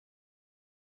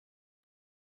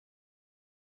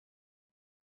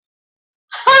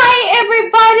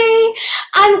everybody,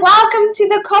 and welcome to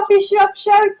the coffee shop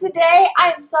show today.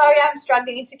 I'm sorry, I'm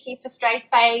struggling to keep a straight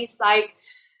face. Like,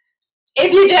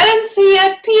 if you didn't see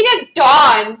it, Peter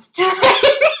danced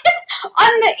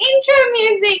on the intro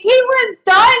music. He was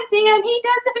dancing, and he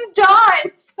doesn't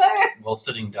dance. While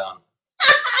sitting down.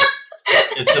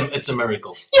 It's a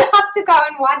miracle. You have to go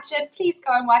and watch it. Please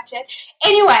go and watch it.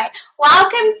 Anyway,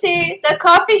 welcome to the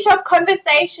Coffee Shop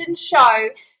Conversation Show.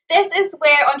 This is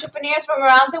where entrepreneurs from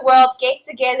around the world get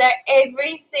together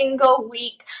every single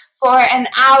week for an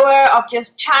hour of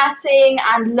just chatting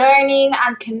and learning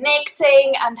and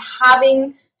connecting and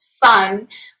having fun.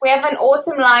 We have an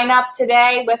awesome lineup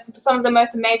today with some of the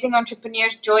most amazing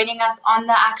entrepreneurs joining us on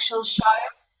the actual show.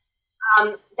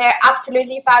 They're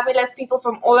absolutely fabulous. People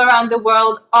from all around the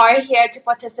world are here to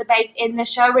participate in the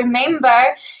show.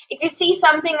 Remember, if you see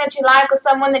something that you like or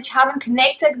someone that you haven't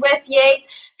connected with yet,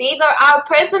 these are our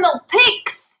personal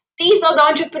picks. These are the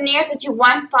entrepreneurs that you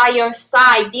want by your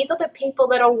side. These are the people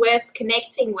that are worth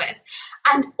connecting with.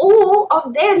 And all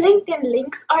of their LinkedIn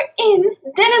links are in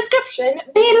the description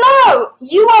below.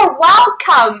 You are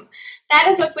welcome. That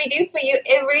is what we do for you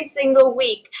every single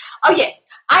week. Oh, yes.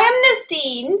 I am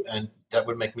Nastine. And that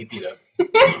would make me Peter. We are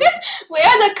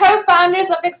the co-founders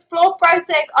of Explore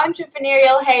Protect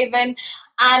Entrepreneurial Haven,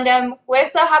 and we're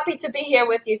so happy to be here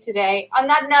with you today. On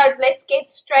that note, let's get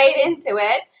straight into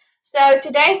it. So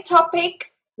today's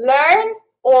topic, learn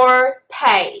or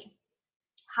pay.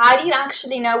 How do you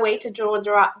actually know where to draw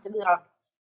the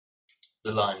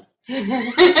line?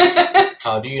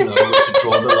 How do you know where to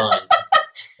draw the line?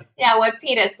 Yeah, what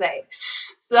Peter said.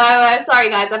 So, sorry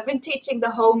guys, I've been teaching the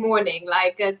whole morning,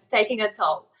 like it's taking a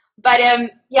toll. But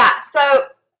yeah, so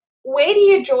where do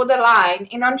you draw the line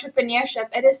in entrepreneurship?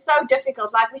 It is so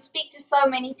difficult. Like we speak to so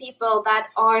many people that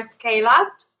are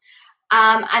scale-ups,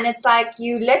 and it's like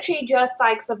you literally just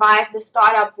like survive the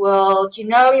startup world. You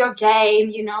know your game,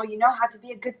 you know how to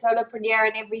be a good solopreneur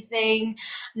and everything.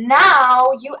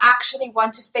 Now you actually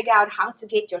want to figure out how to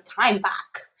get your time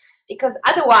back. Because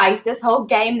otherwise, this whole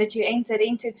game that you entered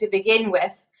into to begin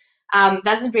with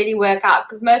doesn't really work out.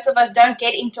 Because most of us don't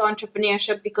get into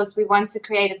entrepreneurship because we want to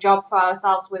create a job for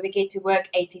ourselves where we get to work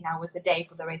 18 hours a day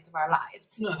for the rest of our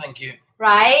lives. No, thank you.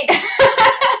 Right?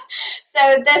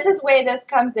 So this is where this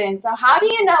comes in. So how do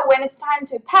you know when it's time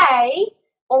to pay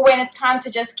or when it's time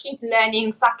to just keep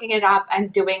learning, sucking it up,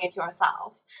 and doing it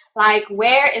yourself? Like,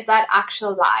 where is that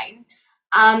actual line?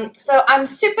 So I'm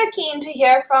super keen to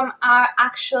hear from our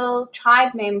actual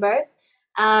tribe members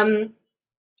and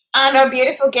our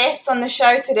beautiful guests on the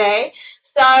show today.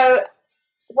 So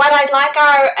what I'd like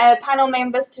our panel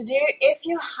members to do, if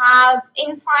you have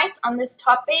insight on this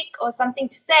topic or something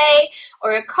to say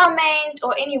or a comment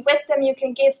or any wisdom you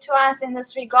can give to us in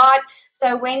this regard.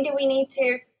 So when do we need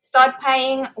to start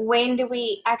paying? When do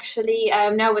we actually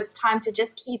know it's time to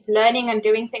just keep learning and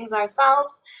doing things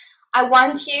ourselves? I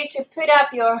want you to put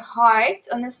up your heart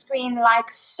on the screen like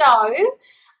so,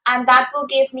 and that will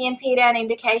give me and Peter an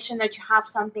indication that you have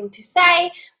something to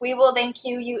say. We will then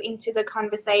cue you into the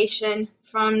conversation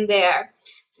from there.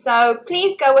 So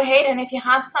please go ahead, and if you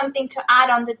have something to add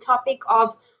on the topic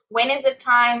of when is it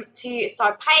time to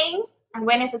start paying and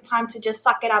when is it time to just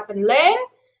suck it up and learn,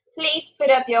 please put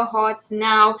up your hearts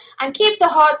now, and keep the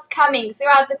hearts coming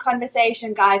throughout the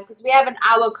conversation, guys, because we have an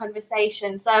hour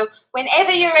conversation. So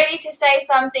whenever you're ready to say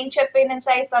something, chip in and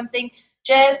say something,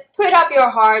 just put up your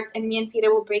heart, and me and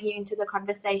Peter will bring you into the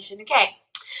conversation. Okay,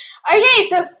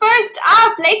 so first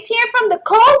up, let's hear from the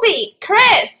Colby.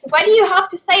 Chris, what do you have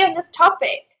to say on this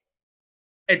topic?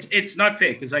 It's not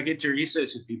fair because I get to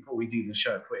research it before we do the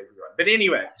show for everyone. But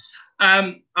anyway,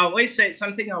 I always say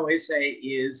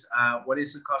is what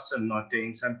is the cost of not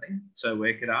doing something? So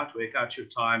work out your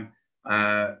time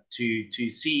to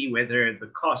see whether the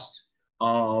cost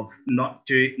of not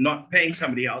paying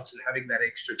somebody else and having that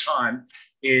extra time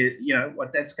is,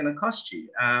 what that's going to cost you,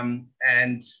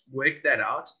 and work that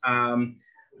out.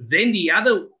 Then the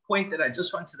other point that I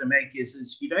just wanted to make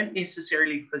is you don't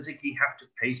necessarily physically have to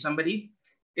pay somebody.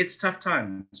 It's tough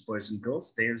times, boys and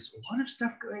girls. There's a lot of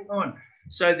stuff going on.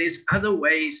 So there's other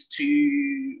ways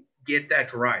to get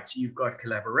that right. You've got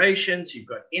collaborations, you've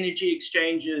got energy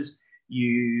exchanges,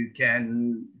 you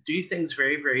can do things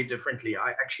very, very differently.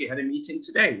 I actually had a meeting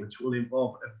today, which will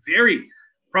involve a very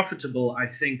profitable, I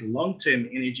think, long-term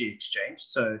energy exchange.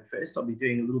 So first I'll be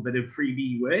doing a little bit of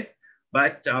freebie work,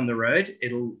 but down the road,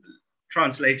 it'll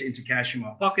translate into cash in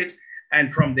my pocket.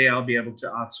 And from there, I'll be able to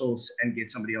outsource and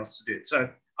get somebody else to do it. So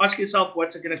ask yourself,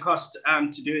 what's it going to cost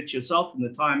to do it yourself and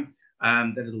the time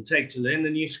that it'll take to learn the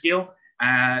new skill?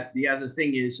 The other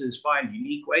thing is find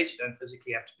unique ways. You don't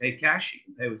physically have to pay cash. You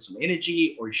can pay with some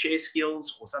energy or share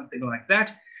skills or something like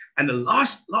that. And the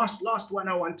last one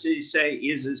I want to say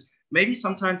is maybe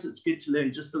sometimes it's good to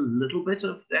learn just a little bit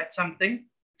of that something,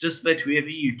 just that whoever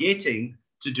you're getting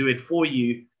to do it for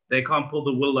you, they can't pull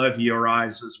the wool over your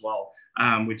eyes as well,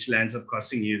 which lands up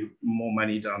costing you more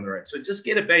money down the road. So just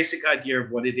get a basic idea of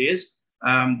what it is.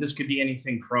 This could be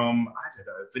anything from, I don't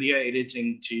know, video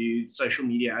editing to social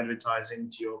media advertising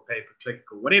to your pay-per-click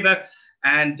or whatever.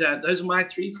 And those are my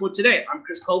 3 for today. I'm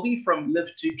Chris Colby from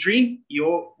Live to Dream.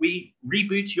 We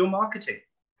reboot your marketing.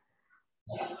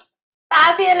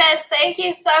 Fabulous. Thank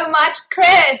you so much,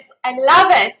 Chris. I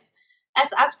love it.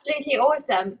 That's absolutely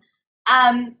awesome.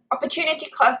 Opportunity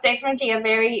cost, definitely a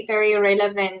very, very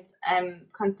relevant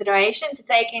consideration to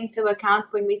take into account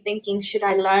when we're thinking, should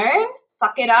I learn,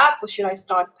 suck it up, or should I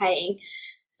start paying?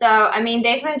 So, I mean,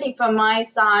 definitely from my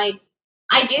side,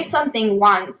 I do something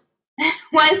once.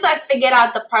 Once I figured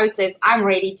out the process, I'm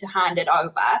ready to hand it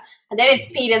over. And then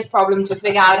it's Peter's problem to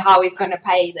figure out how he's going to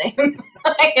pay them,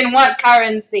 like in what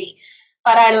currency.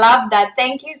 But I love that.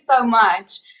 Thank you so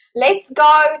much. Let's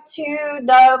go to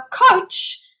the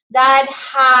coach that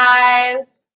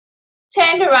has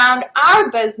turned around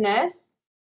our business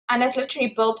and has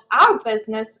literally built our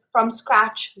business from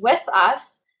scratch with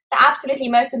us. The absolutely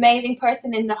most amazing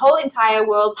person in the whole entire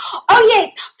world. Oh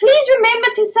yes, please remember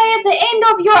to say at the end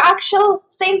of your actual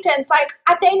sentence, like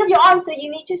at the end of your answer, you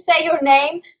need to say your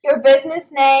name, your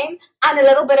business name, and a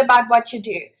little bit about what you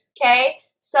do. Okay?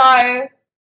 So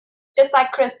just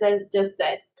like Chris just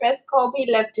did. Chris Colby,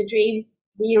 Live to Dream,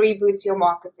 he reboots your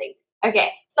marketing. Okay,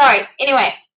 sorry. Anyway,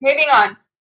 moving on.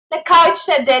 The coach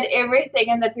that did everything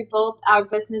and that we built our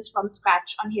business from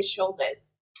scratch on his shoulders.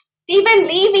 Stephen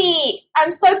Levy,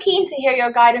 I'm so keen to hear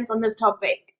your guidance on this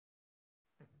topic.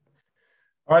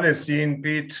 Hi, Christine,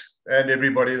 Pete, and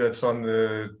everybody that's on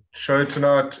the show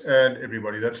tonight, and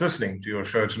everybody that's listening to your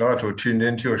show tonight or tuned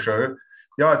into your show.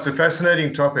 Yeah, it's a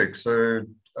fascinating topic. So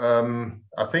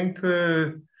I think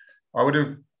I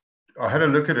had a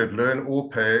look at it, learn or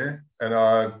pay, and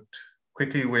I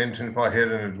quickly went in my head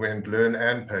and it went learn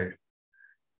and pay.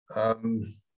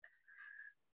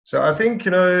 So I think,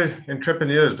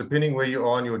 entrepreneurs, depending where you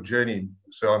are on your journey,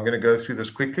 so I'm going to go through this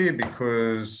quickly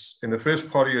because in the first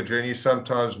part of your journey,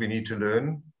 sometimes we need to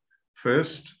learn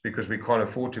first because we can't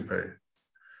afford to pay.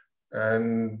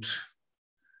 And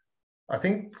I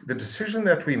think the decision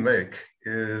that we make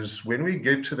is when we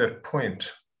get to that point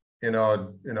in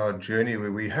our journey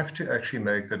where we have to actually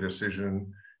make the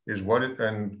decision is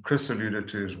and Chris alluded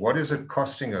to, is what is it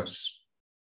costing us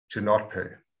to not pay?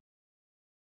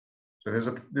 So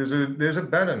there's a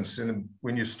balance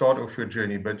when you start off your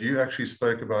journey, but you actually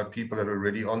spoke about people that are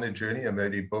already on their journey and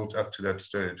maybe built up to that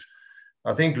stage.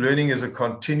 I think learning is a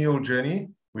continual journey.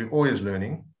 We're always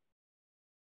learning.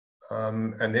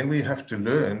 And then we have to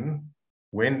learn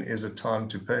when is it time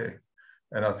to pay.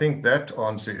 And I think that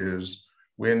answer is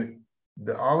when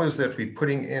the hours that we're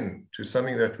putting in to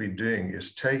something that we're doing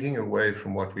is taking away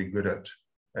from what we're good at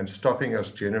and stopping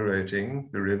us generating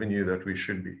the revenue that we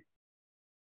should be,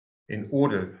 in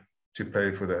order to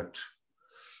pay for that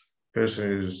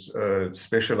person who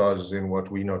specializes in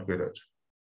what we're not good at.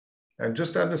 And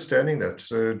just understanding that.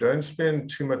 So don't spend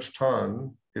too much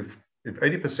time. If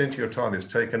 80% of your time is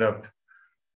taken up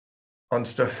on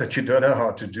stuff that you don't know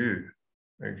how to do,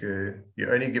 okay,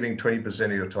 you're only giving 20%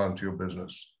 of your time to your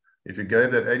business. If you gave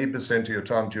that 80% of your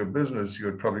time to your business, you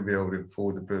would probably be able to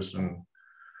afford the person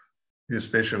who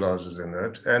specializes in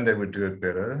that, and they would do it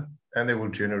better, and they will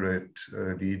generate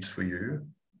leads for you,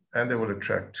 and they will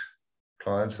attract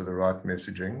clients with the right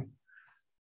messaging.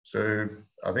 So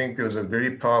I think there was a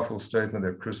very powerful statement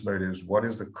that Chris made is, what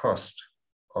is the cost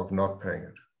of not paying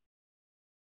it?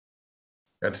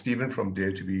 That's Stephen from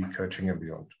Dare to Be Coaching and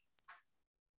Beyond.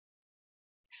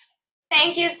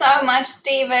 Thank you so much,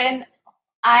 Stephen.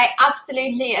 I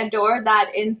absolutely adore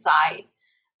that insight.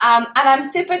 And I'm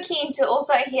super keen to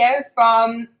also hear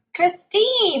from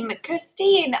Christine.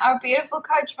 Christine, our beautiful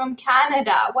coach from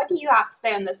Canada. What do you have to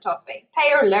say on this topic?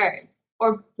 Pay or learn?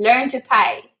 Or learn to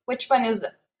pay? Which one is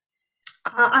it?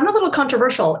 I'm a little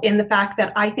controversial in the fact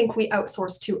that I think we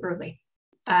outsource too early,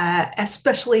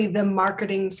 especially the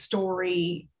marketing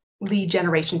story lead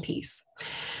generation piece.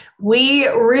 We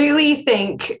really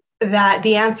think that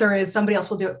the answer is somebody else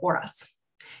will do it for us.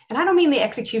 And I don't mean the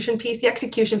execution piece. The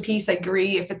execution piece, I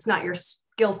agree, if it's not your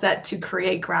skill set to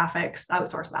create graphics,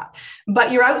 outsource that.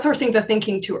 But you're outsourcing the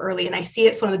thinking too early. And I see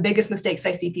it's one of the biggest mistakes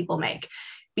I see people make.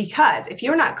 Because if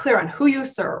you're not clear on who you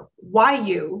serve, why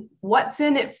you, what's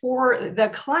in it for the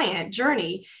client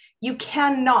journey, you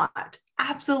cannot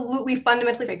absolutely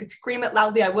fundamentally, if I could scream it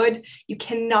loudly, I would. You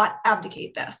cannot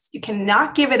abdicate this. You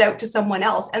cannot give it out to someone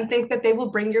else and think that they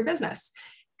will bring your business,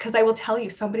 because I will tell you,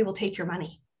 somebody will take your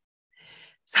money.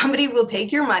 Somebody will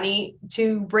take your money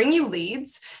to bring you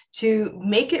leads, to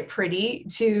make it pretty,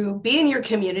 to be in your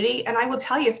community. And I will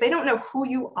tell you, if they don't know who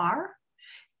you are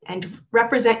and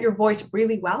represent your voice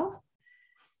really well,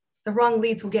 the wrong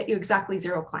leads will get you exactly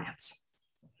 0 clients.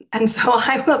 And so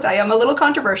I will tell you, I'm a little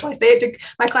controversial. I say it to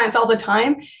my clients all the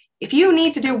time. If you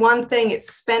need to do one thing,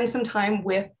 it's spend some time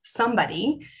with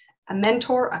somebody, a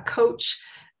mentor, a coach,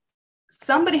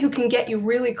 somebody who can get you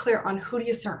really clear on who do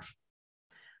you serve?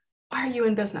 Why are you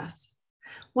in business?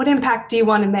 What impact do you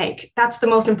want to make? That's the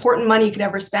most important money you could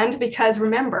ever spend, because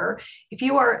remember, if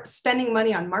you are spending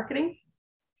money on marketing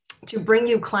to bring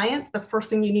you clients, the first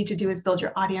thing you need to do is build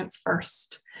your audience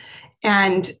first.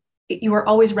 And you are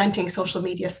always renting social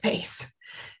media space.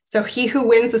 So he who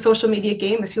wins the social media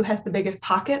game is who has the biggest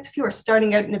pockets. If you are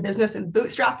starting out in a business and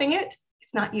bootstrapping it,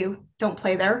 it's not you. Don't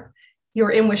play there.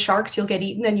 You're in with sharks, you'll get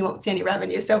eaten and you won't see any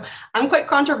revenue. So I'm quite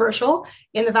controversial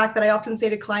in the fact that I often say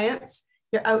to clients,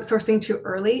 you're outsourcing too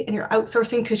early, and you're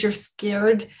outsourcing because you're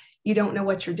scared. You don't know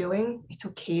what you're doing. It's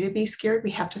okay to be scared.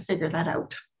 We have to figure that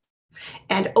out.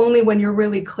 And only when you're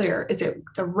really clear, is it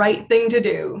the right thing to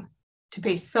do to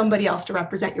pay somebody else to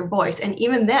represent your voice? And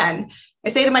even then, I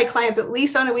say to my clients, at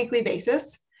least on a weekly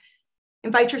basis,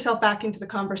 invite yourself back into the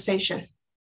conversation.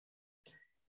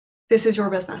 This is your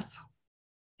business.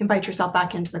 Invite yourself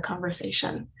back into the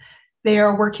conversation. They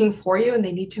are working for you, and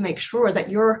they need to make sure that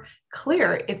you're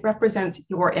clear. It represents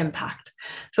your impact.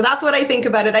 So that's what I think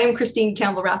about it. I am Christine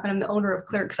Campbell-Rapp, and I'm the owner of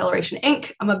Clear Acceleration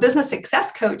Inc. I'm a business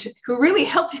success coach who really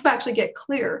helps you actually get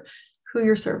clear who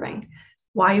you're serving,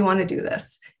 why you want to do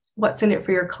this, what's in it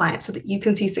for your clients, so that you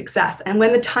can see success. And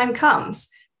when the time comes,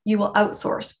 you will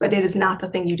outsource, but it is not the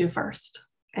thing you do first.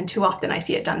 And too often I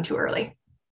see it done too early.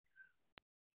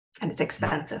 And it's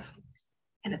expensive.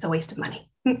 And it's a waste of money.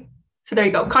 So there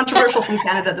you go. Controversial from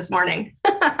Canada this morning.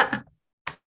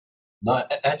 No,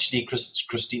 actually,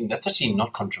 Christine, that's actually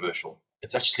not controversial.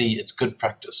 It's good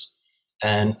practice.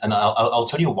 And I'll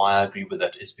tell you why I agree with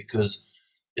that is because,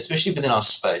 especially within our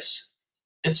space,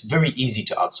 it's very easy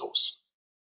to outsource.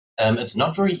 It's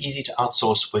not very easy to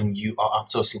outsource when you are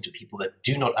outsourcing to people that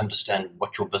do not understand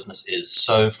what your business is.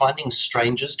 So finding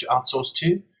strangers to outsource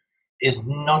to is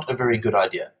not a very good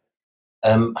idea.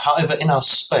 However, in our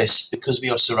space, because we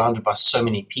are surrounded by so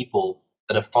many people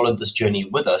that have followed this journey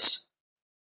with us,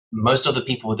 most of the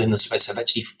people within the space have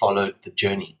actually followed the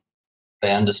journey.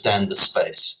 They understand the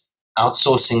space.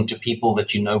 Outsourcing to people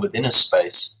that you know within a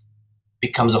space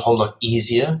becomes a whole lot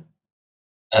easier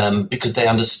because they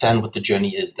understand what the journey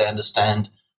is. They understand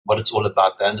what it's all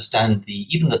about. They understand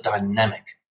even the dynamic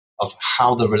of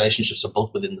how the relationships are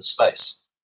built within the space.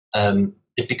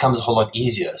 It becomes a whole lot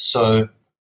easier. So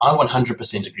I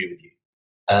 100% agree with you.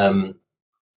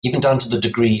 Even down to the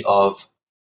degree of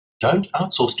don't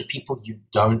outsource to people you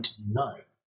don't know.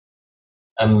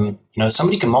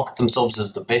 Somebody can market themselves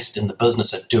as the best in the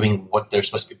business at doing what they're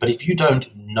supposed to be, but if you don't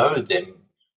know them,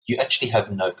 you actually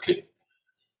have no clue.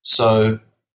 So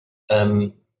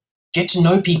get to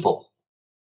know people.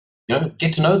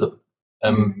 Get to know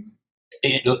them.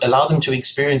 Allow them to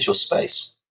experience your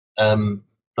space.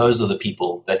 Those are the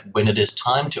people that, when it is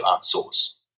time to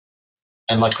outsource,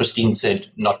 and like Christine said,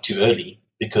 not too early,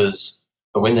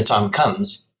 but when the time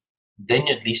comes, then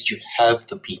at least you have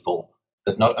the people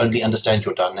that not only understand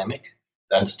your dynamic,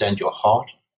 they understand your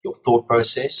heart, your thought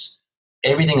process,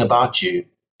 everything about you.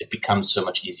 It becomes so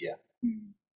much easier.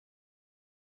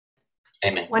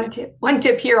 Amen. One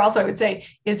tip here also I would say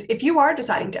is, if you are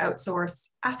deciding to outsource,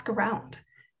 ask around,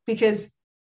 because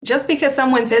just because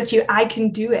someone says to you, I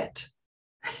can do it,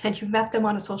 and you met them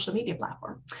on a social media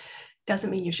platform,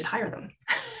 doesn't mean you should hire them.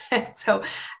 So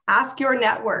ask your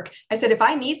network. I said, if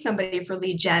I need somebody for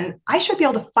lead gen, I should be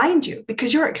able to find you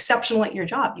because you're exceptional at your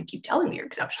job. You keep telling me you're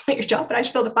exceptional at your job, but I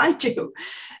should be able to find you.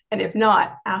 And if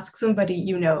not, ask somebody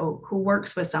you know who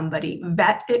works with somebody,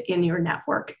 vet it in your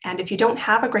network. And if you don't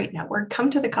have a great network, come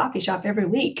to the coffee shop every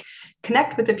week,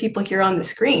 connect with the people here on the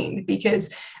screen, because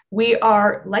we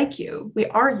are like you. We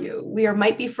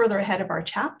might be further ahead of our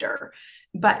chapter,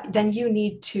 but then you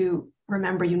need to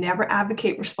remember, you never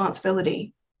advocate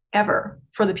responsibility ever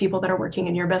for the people that are working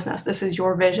in your business. This is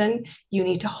your vision. You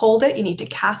need to hold it. You need to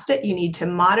cast it. You need to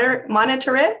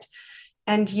monitor it.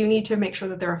 And you need to make sure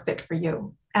that they're a fit for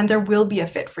you. And there will be a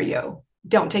fit for you.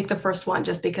 Don't take the first one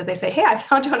just because they say, hey, I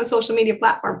found you on a social media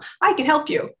platform. I can help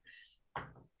you.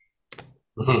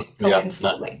 Mm-hmm. Yeah,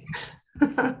 slowly.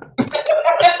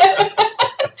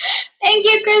 Thank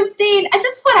you, Christine. And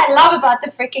just what I love about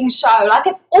the freaking show. Like,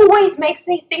 it always makes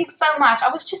me think so much.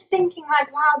 I was just thinking,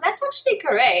 like, wow, that's actually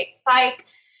correct. Like,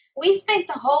 we spent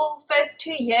the whole first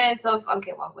 2 years of,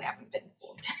 okay, well, we haven't been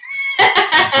informed.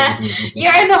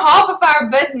 Year and a half of our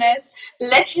business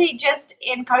literally just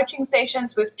in coaching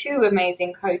sessions with two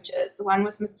amazing coaches. The one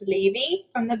was Mr. Levy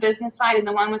from the business side, and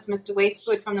the one was Mr.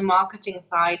 Westwood from the marketing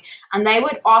side. And they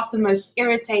would ask the most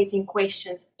irritating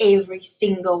questions every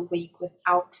single week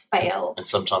without fail. And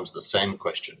sometimes the same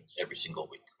question every single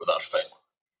week without fail.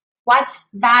 What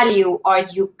value are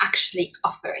you actually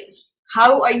offering?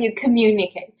 How are you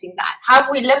communicating that? Have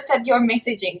we looked at your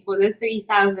messaging for the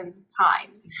 3,000th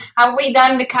times? Have we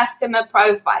done the customer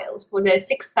profiles for the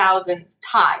 6,000th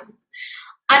times?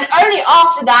 And only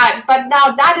after that, but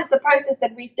now that is the process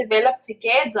that we've developed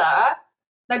together,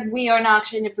 that we are now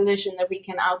actually in a position that we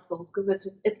can outsource, because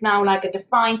it's now like a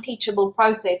defined, teachable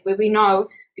process where we know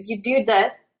if you do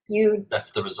this,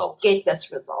 that's the result. Get this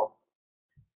result.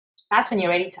 That's when you're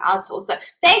ready to outsource. So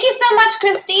thank you so much,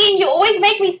 Christine. You always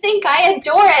make me think. I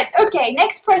adore it. Okay,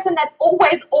 next person that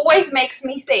always makes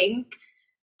me think.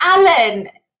 Alan,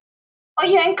 are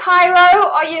you in Cairo?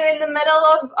 Are you in the middle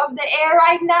of the air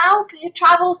right now? Because you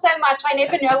travel so much, I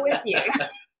never know with you.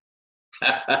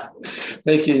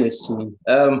 Thank you, Christine.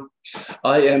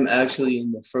 I am actually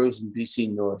in the frozen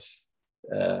BC North,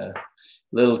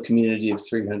 little community of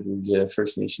 300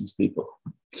 First Nations people.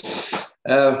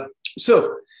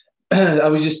 So I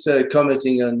was just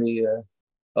commenting on the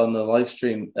live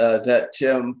stream that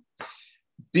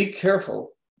be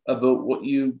careful about what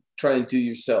you try and do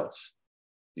yourself.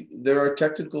 There are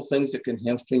technical things that can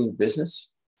hamstring your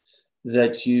business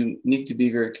that you need to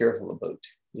be very careful about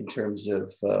in terms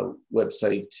of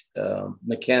website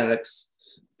mechanics,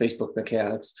 Facebook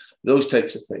mechanics, those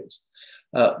types of things.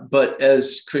 But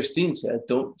as Christine said,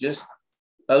 don't just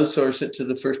outsource it to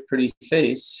the first pretty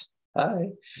face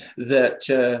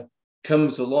that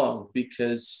comes along,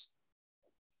 because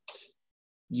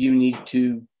you need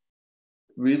to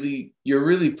you're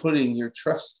really putting your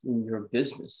trust in your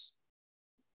business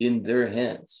in their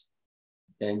hands,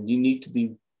 and you need to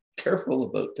be careful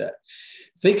about that.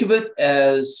 Think of it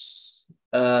as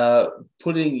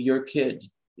putting your kid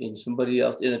in somebody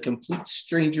else, in a complete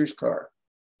stranger's car,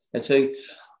 and saying,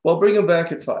 well, bring him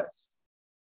back at 5,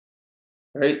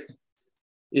 right?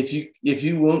 If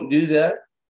you won't do that,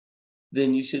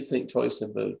 then you should think twice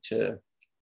about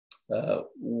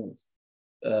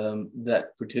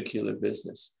that particular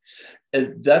business.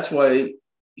 And that's why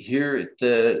here at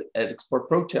Export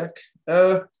ProTech,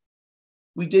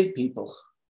 we date people,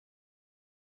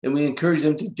 and we encourage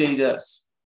them to date us,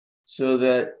 so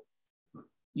that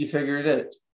you figure it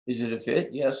out. Is it a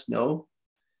fit? Yes, no,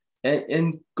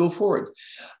 and go forward.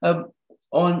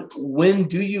 On when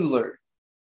do you learn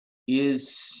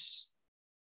is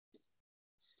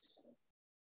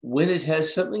when it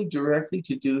has something directly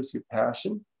to do with your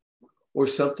passion, or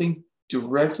something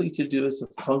directly to do with the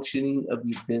functioning of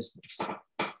your business.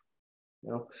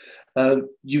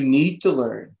 You need to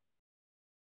learn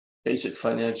basic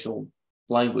financial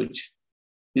language.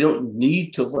 You don't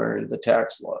need to learn the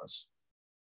tax laws,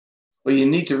 but you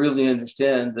need to really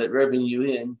understand that revenue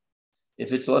in,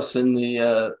 if it's less than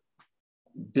the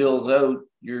bills out,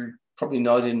 you're probably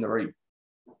not in the right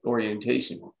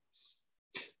orientation.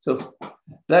 So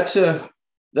that's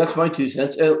my 2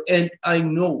 cents. And I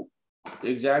know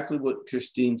exactly what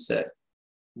Christine said,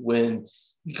 when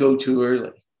you go too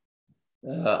early.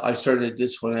 I started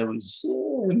this when I was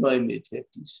in my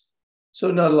mid-50s, so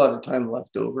not a lot of time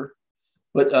left over.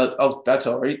 But that's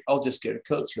all right. I'll just get a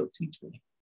coach. He'll teach me.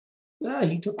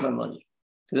 He took my money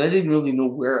because I didn't really know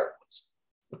where I was.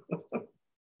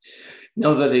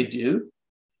 Now that I do,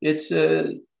 it's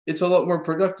a lot more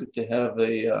productive to have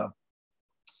a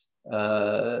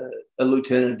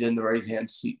lieutenant in the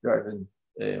right-hand seat driving,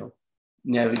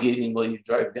 navigating while you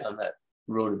drive down that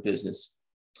road of business.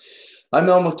 I'm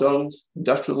Al McDonald,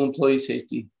 Industrial Employee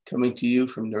Safety, coming to you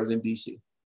from Northern BC.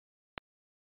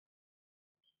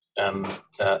 Alan,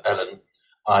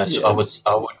 yes. I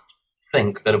would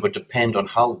think that it would depend on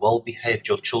how well behaved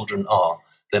your children are.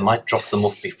 They might drop them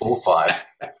off before 5.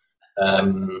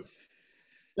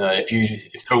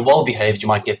 If they're well behaved, you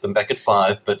might get them back at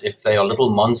 5. But if they are little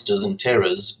monsters and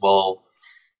terrors, well,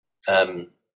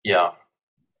 yeah.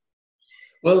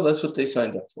 Well, that's what they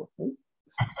signed up for. Right?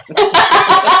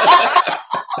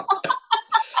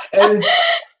 And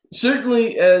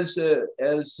certainly, as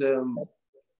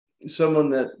someone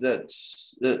that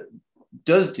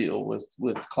does deal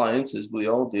with clients, as we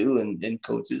all do, and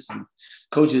coaches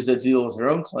that deal with their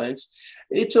own clients,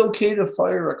 it's okay to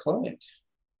fire a client,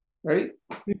 right?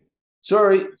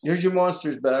 sorry, here's your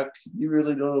monsters back. You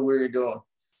really don't know where you're going.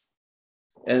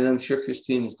 And I'm sure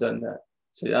Christine's done that.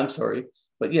 Say, I'm sorry,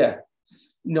 but yeah,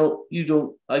 no, you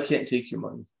don't. I can't take your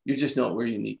money. You're just not where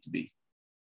you need to be.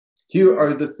 Here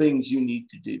are the things you need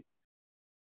to do.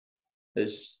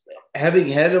 As having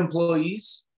had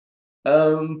employees,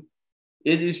 it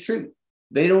is true.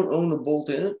 They don't own a bolt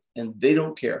in it, and they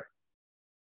don't care.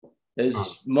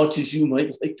 As much as you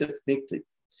might like to think that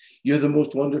you're the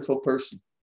most wonderful person.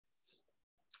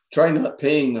 Try not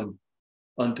paying them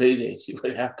on payday. See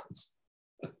what happens.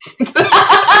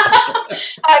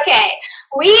 Okay,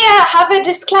 we have a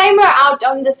disclaimer out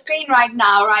on the screen right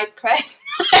now, right, Chris?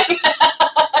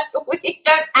 We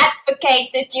don't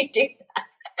advocate that you do that.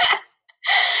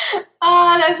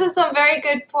 Oh, those were some very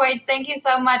good points. Thank you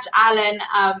so much, Alan.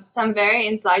 Some very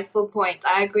insightful points.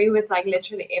 I agree with like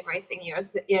literally everything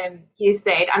you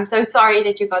said. I'm so sorry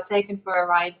that you got taken for a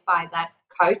ride by that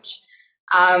coach.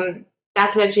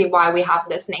 That's literally why we have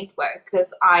this network,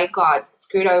 because I got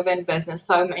screwed over in business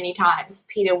so many times.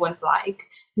 Peter was like,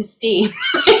 Christine,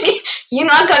 you're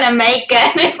not going to make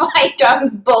it if I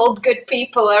don't build good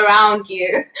people around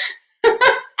you.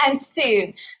 And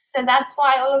soon. So that's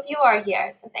why all of you are here.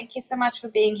 So thank you so much for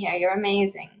being here. You're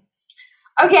amazing.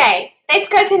 Okay, let's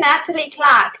go to Natalie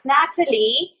Clark.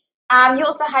 Natalie, you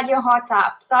also had your heart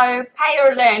up. So pay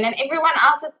or learn. And everyone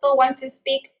else that still wants to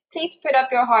speak, please put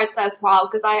up your hearts as well,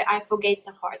 because I forget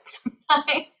the hearts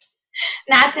sometimes.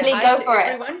 Natalie, go for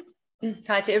it.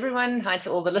 Hi to everyone. Hi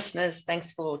to all the listeners.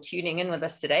 Thanks for tuning in with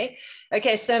us today.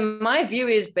 Okay, so my view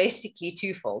is basically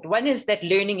twofold. One is that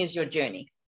learning is your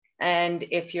journey. And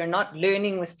if you're not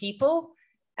learning with people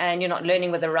and you're not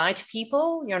learning with the right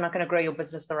people, you're not going to grow your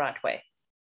business the right way.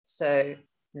 So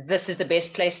this is the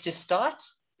best place to start,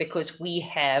 because we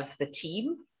have the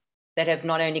team that have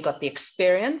not only got the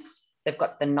experience, they've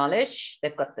got the knowledge,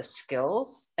 they've got the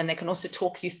skills, and they can also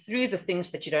talk you through the things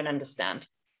that you don't understand.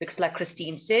 Because like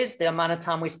Christine says, the amount of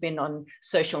time we spend on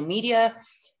social media,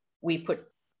 we put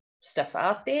stuff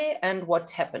out there, and what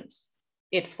happens?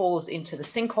 It falls into the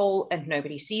sinkhole and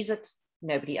nobody sees it,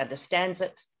 nobody understands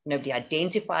it, nobody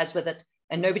identifies with it,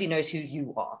 and nobody knows who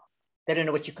you are. They don't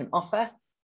know what you can offer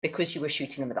because you were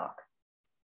shooting in the dark.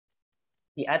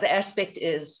 The other aspect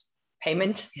is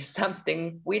payment is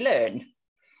something we learn.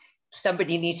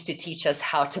 Somebody needs to teach us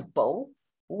how to bill,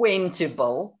 when to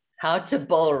bill, how to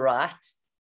bill right,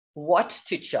 what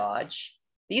to charge.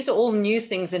 These are all new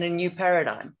things in a new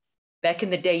paradigm. Back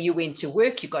in the day, you went to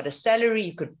work, you got a salary,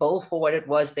 you could bill for what it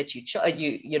was that you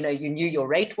knew your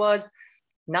rate was.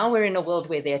 Now we're in a world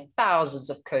where there are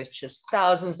thousands of coaches,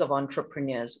 thousands of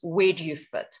entrepreneurs. Where do you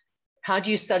fit? How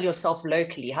do you sell yourself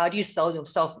locally? How do you sell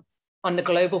yourself on the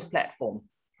global platform?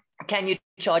 Can you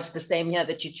charge the same here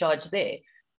that you charge there?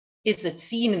 Is it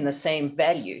seen in the same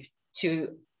value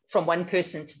from one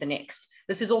person to the next?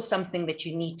 This is all something that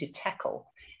you need to tackle.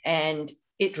 And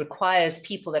it requires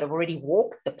people that have already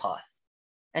walked the path.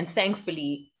 And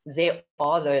thankfully, there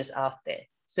are those out there.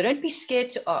 So don't be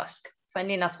scared to ask.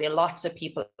 Funnily enough, there are lots of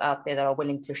people out there that are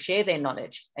willing to share their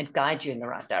knowledge and guide you in the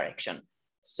right direction.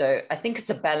 So I think it's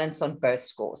a balance on both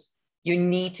scores. You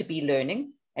need to be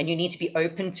learning, and you need to be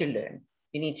open to learn.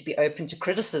 You need to be open to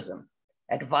criticism,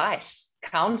 advice,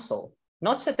 counsel,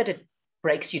 not so that it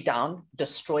breaks you down,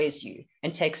 destroys you,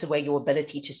 and takes away your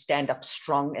ability to stand up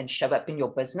strong and show up in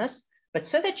your business, but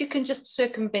so that you can just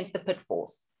circumvent the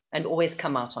pitfalls and always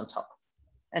come out on top.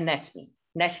 And that's me,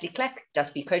 Natalie Clark,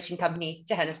 Just Be Coaching Company,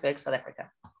 Johannesburg, South Africa.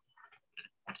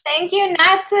 Thank you,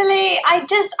 Natalie. I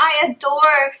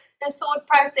adore the thought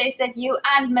process that you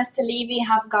and Mr. Levy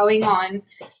have going on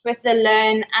with the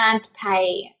learn and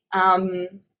pay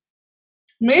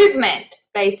movement,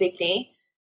 basically.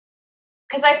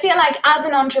 Because I feel like as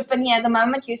an entrepreneur, the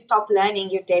moment you stop learning,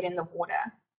 you're dead in the water.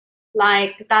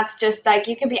 Like, that's just like,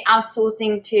 you can be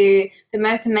outsourcing to the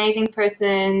most amazing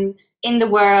person in the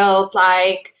world.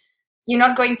 Like, you're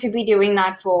not going to be doing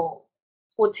that for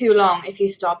too long if you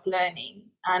stop learning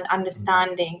and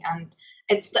understanding. And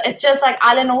it's just like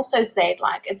Alan also said,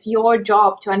 like, it's your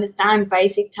job to understand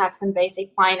basic tax and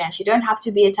basic finance. You don't have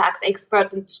to be a tax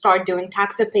expert and start doing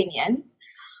tax opinions,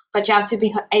 but you have to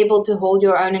be able to hold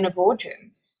your own in a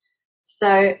boardroom. So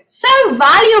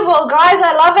valuable, guys.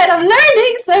 I love it. I'm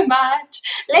learning so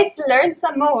much. Let's learn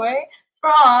some more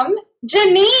from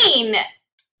Janine.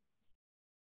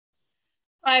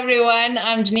 Hi, everyone.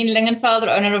 I'm Janine Lingenfelder,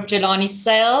 owner of Jelani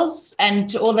Sales. And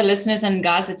to all the listeners and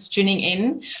guys that's tuning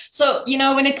in. So,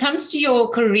 when it comes to your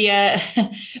career,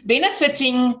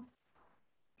 benefiting,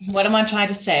 what am I trying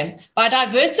to say? By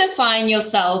diversifying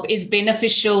yourself is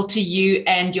beneficial to you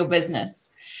and your business.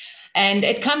 And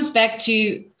it comes back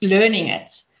to learning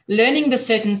it. learning the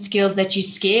certain skills that you're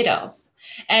scared of.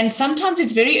 And sometimes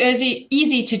it's very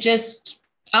easy to just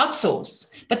outsource.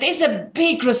 But there's a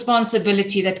big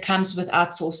responsibility that comes with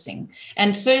outsourcing.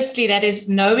 And firstly, that is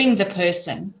knowing the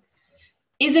person.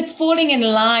 Is it falling in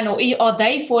line, or are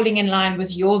they falling in line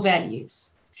with your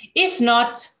values? If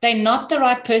not, they're not the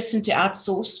right person to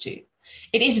outsource to.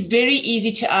 It is very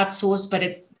easy to outsource, but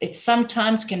it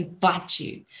sometimes can bite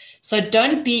you. So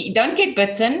don't get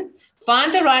bitten.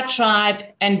 Find the right tribe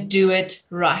and do it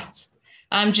right.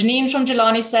 I'm Janine from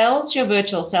Jelani Sales, your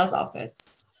virtual sales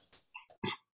office.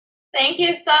 Thank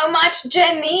you so much,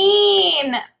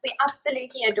 Janine. We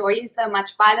absolutely adore you so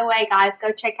much. By the way, guys,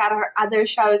 go check out her other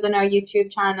shows on our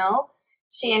YouTube channel.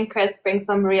 She and Chris bring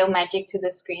some real magic to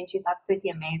the screen. She's absolutely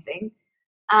amazing.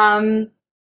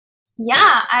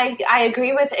 Yeah, I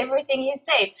agree with everything you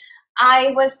said.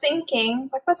 I was thinking,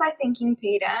 what was I thinking,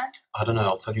 Peter? I don't know.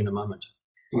 I'll tell you in a moment.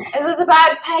 It was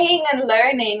about paying and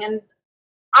learning, and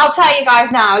I'll tell you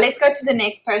guys now. Let's go to the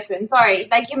next person. Sorry,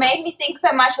 you made me think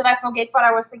so much that I forget what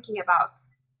I was thinking about.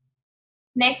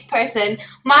 Next person.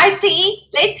 Marty,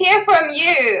 let's hear from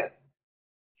you.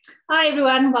 Hi,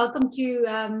 everyone. Welcome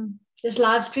to this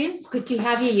live stream. It's good to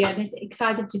have you here. I'm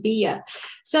excited to be here.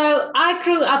 So I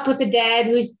grew up with a dad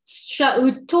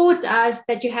who taught us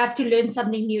that you have to learn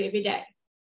something new every day.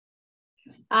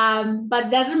 But it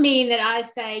doesn't mean that I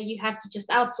say you have to just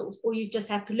outsource or you just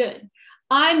have to learn.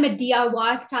 I'm a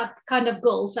DIY type kind of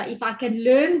girl. So if I can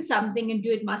learn something and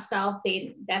do it myself,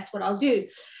 then that's what I'll do.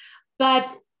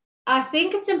 But I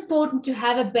think it's important to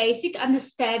have a basic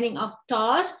understanding of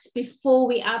tasks before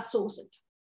we outsource it.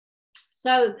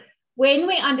 So when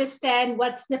we understand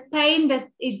what's the pain that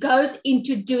it goes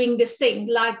into doing this thing,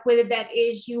 like whether that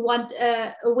is you want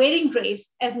a wedding dress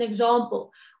as an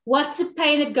example, what's the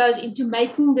pain that goes into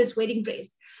making this wedding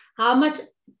dress? How much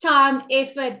time,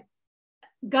 effort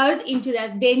goes into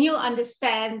that? Then you'll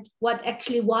understand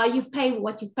why you pay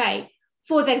what you pay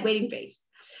for that wedding dress.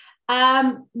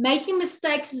 Making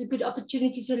mistakes is a good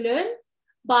opportunity to learn.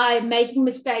 By making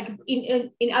mistakes,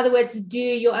 in other words, do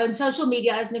your own social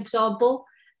media as an example,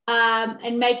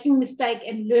 and making mistake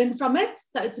and learn from it.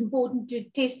 So it's important to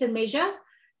test and measure,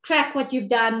 track what you've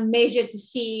done, measure to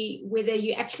see whether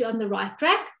you're actually on the right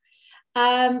track.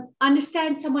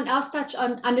 Understand, someone else touched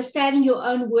on understanding your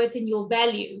own worth and your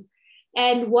value.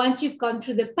 And once you've gone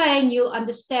through the pain, you'll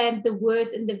understand the worth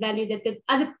and the value that the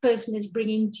other person is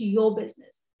bringing to your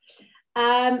business.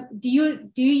 Do you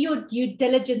do your due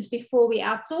diligence before we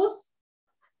outsource?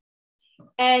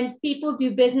 And people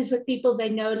do business with people they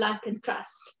know, like, and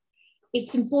trust.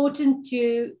 It's important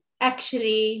to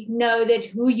actually know that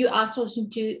who you're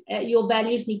outsourcing to, your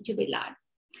values need to be aligned.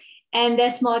 And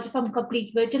that's Marty from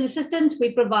Complete Virtual Assistants.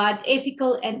 We provide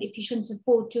ethical and efficient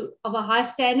support of a high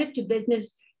standard to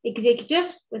business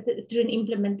executives through an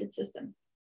implemented system.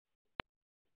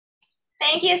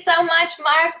 Thank you so much,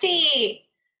 Marty.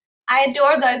 I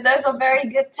adore those. Those are very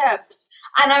good tips.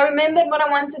 And I remembered what I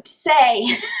wanted to say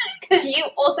because you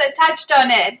also touched on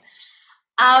it.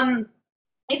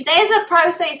 If there's a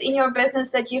process in your business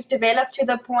that you've developed to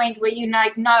the point where you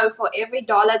know for every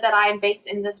dollar that I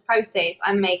invest in this process,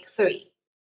 I make 3.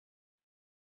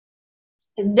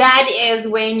 That is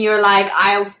when you're like,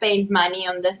 I'll spend money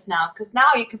on this now. Because now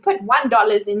you can put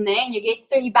 $1 in there and you get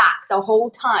 3 back the whole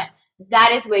time.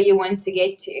 That is where you want to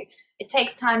get to. It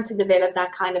takes time to develop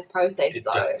that kind of process, It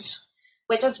though. does.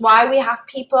 Which is why we have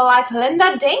people like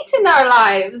Linda Dent in our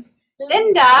lives.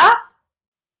 Linda,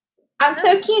 I'm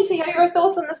so keen to hear your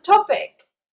thoughts on this topic.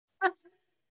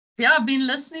 Yeah, I've been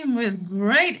listening with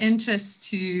great interest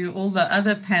to all the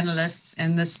other panelists,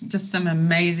 and this just some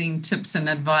amazing tips and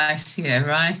advice here,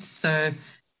 right? So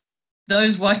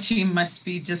those watching must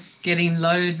be just getting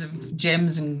loads of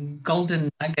gems and golden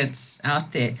nuggets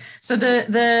out there. So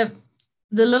the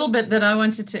little bit that I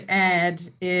wanted to add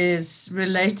is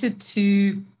related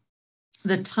to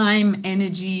the time,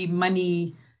 energy,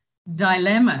 money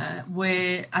dilemma,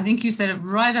 where I think you said it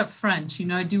right up front,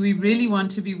 do we really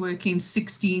want to be working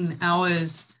 16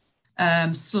 hours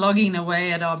slogging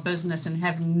away at our business and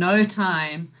have no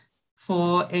time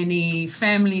for any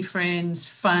family, friends,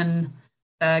 fun,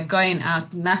 going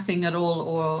out, nothing at all,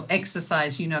 or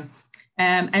exercise,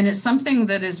 and it's something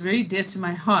that is very dear to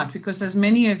my heart because, as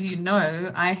many of you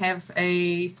know, I have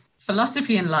a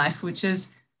philosophy in life, which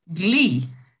is GLEE.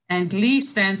 And GLEE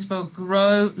stands for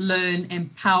grow, learn,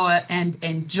 empower, and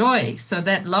enjoy. So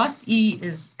that last E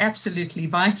is absolutely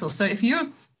vital. So if you're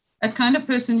a kind of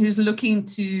person who's looking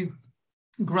to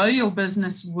grow your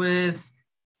business with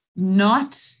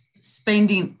not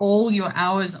spending all your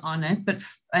hours on it,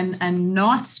 and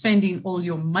not spending all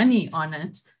your money on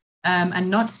it, and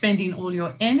not spending all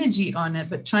your energy on it,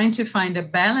 but trying to find a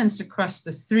balance across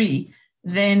the three,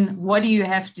 then what do you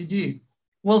have to do?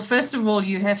 Well, first of all,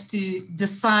 you have to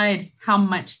decide how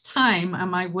much time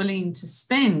am I willing to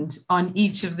spend on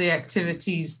each of the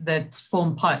activities that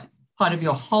form part of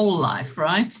your whole life,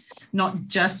 right? Not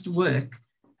just work.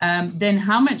 Then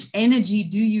how much energy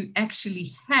do you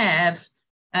actually have?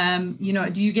 Do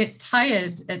you get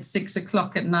tired at 6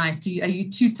 o'clock at night? Are you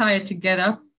too tired to get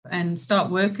up and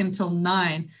start work until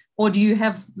 9? Or do you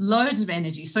have loads of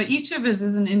energy? So each of us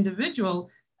as an individual,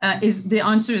 the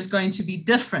answer is going to be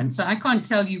different. So I can't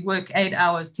tell you work 8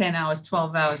 hours, 10 hours,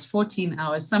 12 hours, 14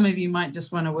 hours. Some of you might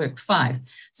just want to work 5.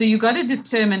 So you've got to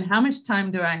determine how much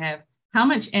time do I have? How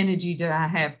much energy do I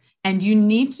have? And you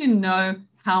need to know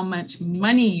how much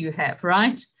money you have,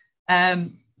 right?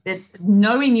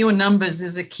 Knowing your numbers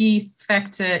is a key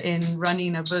factor in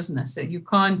running a business. So you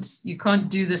can't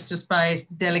do this just by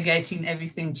delegating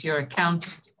everything to your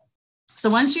accountant. So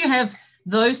once you have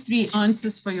those 3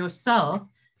 answers for yourself,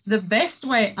 the best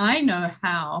way I know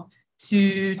how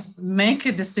to make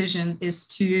a decision is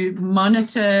to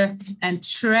monitor and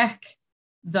track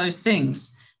those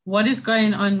things. What is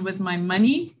going on with my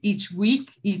money each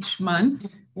week, each month?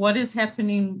 What is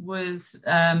happening with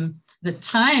the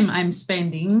time I'm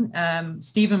spending?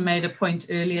 Stephen made a point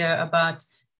earlier about,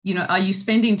 are you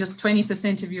spending just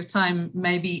 20% of your time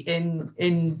maybe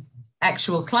in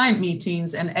actual client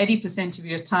meetings and 80% of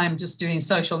your time just doing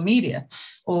social media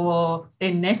or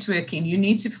in networking? You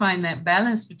need to find that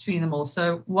balance between them all.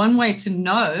 So one way to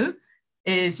know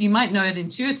is, you might know it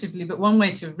intuitively, but one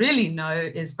way to really know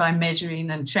is by measuring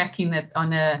and tracking it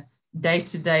on a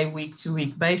day-to-day,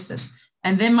 week-to-week basis.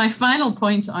 And then my final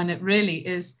point on it really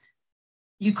is,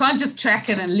 you can't just track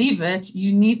it and leave it.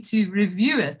 You need to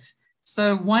review it.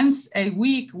 So once a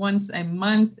week, once a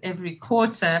month, every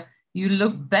quarter, you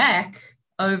look back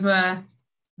over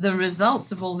the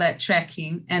results of all that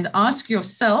tracking and ask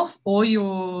yourself or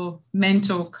your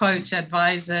mentor, coach,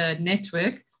 advisor,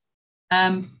 network,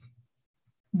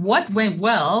 what went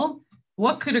well,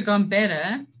 what could have gone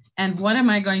better, and what am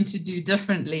I going to do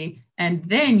differently? And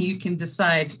then you can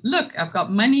decide, look, I've got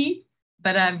money,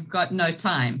 but I've got no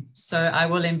time. So I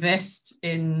will invest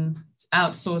in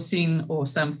outsourcing or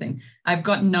something. I've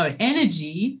got no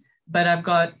energy, but I've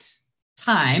got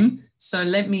time. So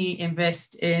let me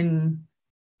invest in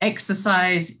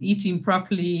exercise, eating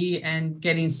properly, and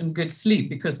getting some good sleep,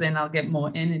 because then I'll get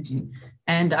more energy.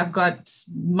 And I've got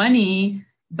money,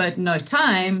 but no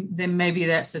time, then maybe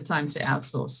that's the time to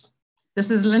outsource. This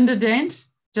is Linda Dent,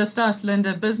 Just Ask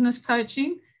Linda Business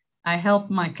Coaching. I help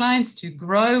my clients to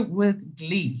grow with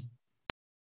glee.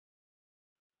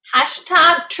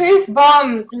 Hashtag truth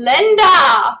bombs. Linda,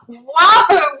 wow,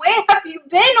 where have you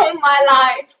been all my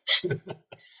life?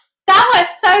 That was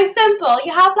so simple.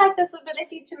 You have like this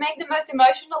ability to make the most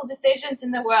emotional decisions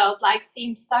in the world, like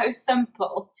seem so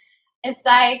simple. It's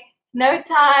like no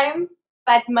time,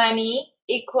 but money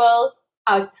equals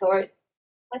outsource.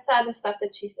 What's the other stuff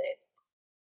that she said?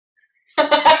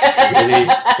 Really?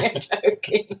 I'm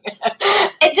joking.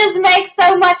 It just makes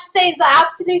so much sense. I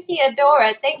absolutely adore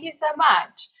it. Thank you so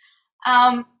much.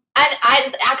 And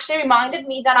it actually reminded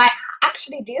me that I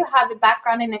actually do have a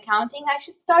background in accounting. I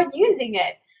should start using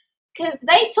it, because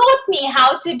they taught me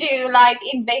how to do like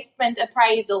investment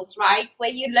appraisals, right? Where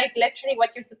you like literally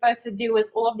what you're supposed to do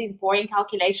is all of these boring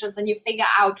calculations, and you figure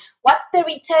out what's the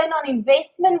return on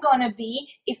investment going to be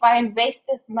if I invest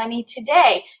this money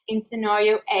today in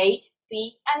scenario A,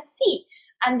 B, and C.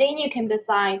 And then you can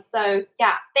decide. So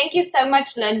yeah, thank you so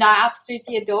much, Linda. I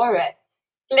absolutely adore it.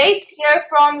 Let's hear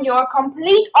from your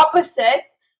complete opposite,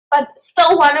 but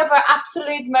still one of our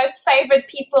absolute most favorite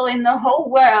people in the whole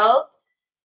world,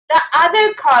 the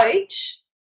other coach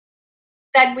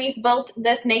that we've built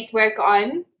this network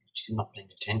on. She's not paying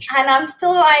attention. And I'm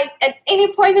still like, at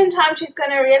any point in time, she's going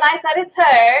to realize that it's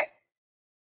her.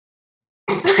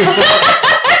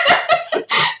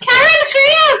 Karen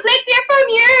Krios, let's hear from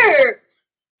you.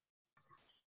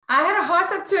 I had a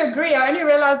heart up to agree. I only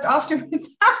realized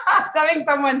afterwards something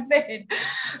someone said.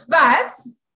 But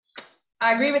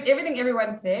I agree with everything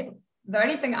everyone said. The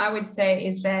only thing I would say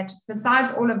is that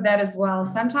besides all of that as well,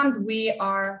 sometimes we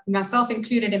are, myself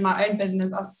included in my own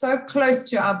business, are so close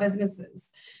to our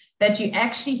businesses that you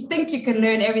actually think you can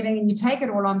learn everything and you take it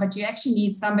all on, but you actually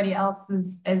need somebody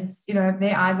else's, as you know,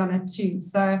 their eyes on it too.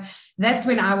 So that's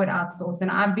when I would outsource.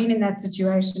 And I've been in that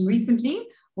situation recently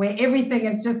where everything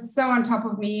is just so on top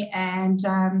of me, and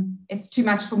it's too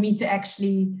much for me to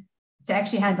actually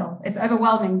handle. It's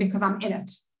overwhelming because I'm in it.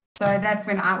 So that's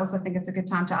when I also think it's a good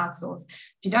time to outsource.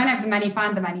 If you don't have the money,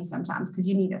 find the money sometimes because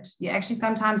you need it. You actually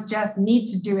sometimes just need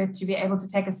to do it to be able to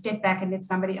take a step back and let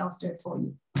somebody else do it for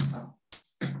you.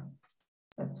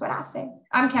 That's what I say.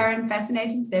 I'm Karen,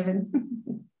 Fascinating 7.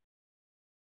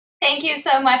 Thank you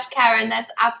so much, Karen.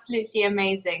 That's absolutely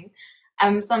amazing.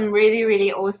 Some really,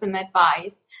 really awesome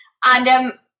advice. And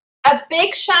a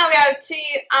big shout out to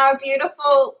our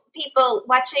beautiful people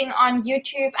watching on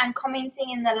YouTube and commenting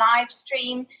in the live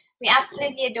stream. We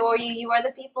absolutely adore you. You are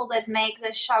the people that make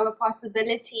this show a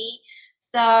possibility.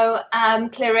 So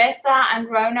Clarissa and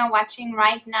Rona watching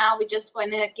right now, we just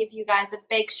want to give you guys a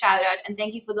big shout out and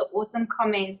thank you for the awesome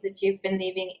comments that you've been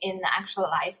leaving in the actual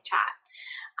live chat.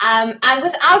 And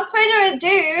without further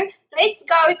ado, let's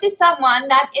go to someone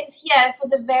that is here for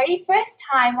the very first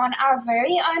time on our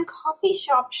very own coffee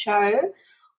shop show,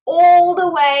 all the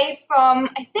way from,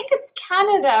 I think it's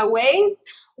Canada, Wes,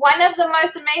 one of the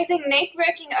most amazing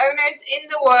networking owners in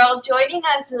the world, joining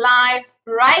us live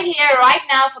right here, right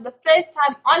now, for the first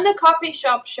time on the coffee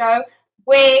shop show.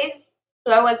 Wes,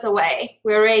 blow us away.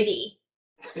 We're ready.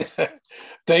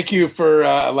 Thank you for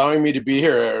allowing me to be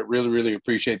here. I really, really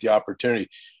appreciate the opportunity.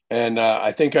 And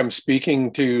I think I'm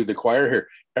speaking to the choir here.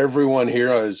 Everyone here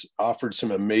has offered some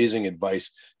amazing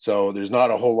advice. So there's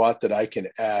not a whole lot that I can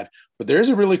add, but there's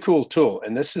a really cool tool.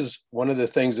 And this is one of the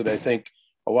things that I think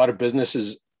a lot of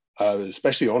businesses,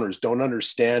 especially owners, don't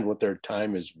understand what their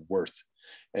time is worth.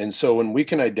 And so when we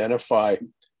can identify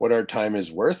what our time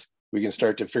is worth, we can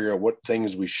start to figure out what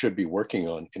things we should be working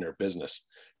on in our business,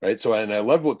 right? So, and I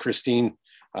love what Christine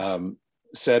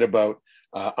said about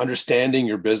understanding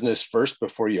your business first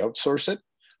before you outsource it.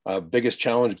 Biggest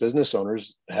challenge business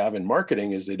owners have in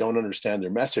marketing is they don't understand their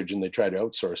message and they try to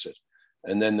outsource it.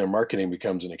 And then their marketing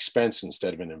becomes an expense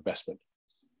instead of an investment,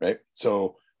 right?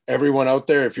 So everyone out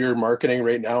there, if you're marketing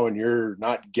right now and you're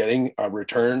not getting a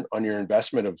return on your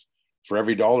investment of for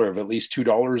every dollar of at least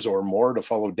 $2 or more, to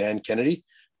follow Dan Kennedy,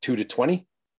 2 to 20,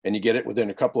 and you get it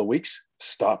within a couple of weeks,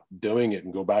 stop doing it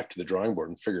and go back to the drawing board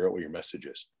and figure out what your message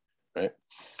is, right?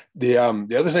 The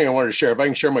other thing I wanted to share, if I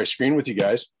can share my screen with you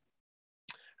guys,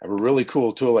 I have a really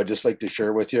cool tool I'd just like to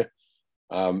share with you.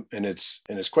 And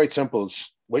it's quite simple.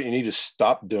 It's what you need to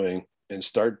stop doing and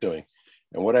start doing.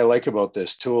 And what I like about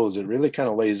this tool is it really kind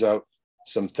of lays out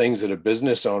some things that a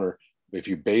business owner, if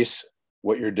you base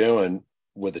what you're doing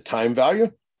with a time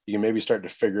value, you can maybe start to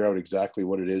figure out exactly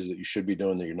what it is that you should be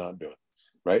doing that you're not doing,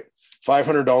 right?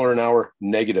 $500 an hour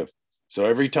negative. So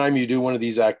every time you do one of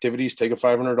these activities, take a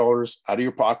 $500 out of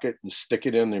your pocket and stick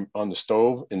it on the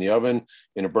stove, in the oven,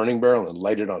 in a burning barrel, and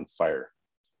light it on fire.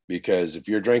 Because if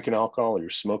you're drinking alcohol, or you're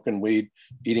smoking weed,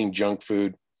 eating junk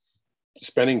food,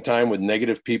 spending time with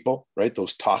negative people, right?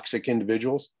 Those toxic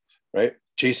individuals, right?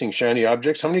 Chasing shiny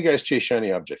objects. How many of you guys chase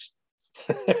shiny objects?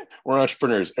 We're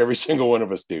entrepreneurs. Every single one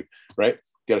of us do, right?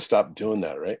 Got to stop doing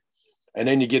that, right? And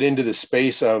then you get into the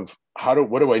space of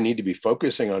what do I need to be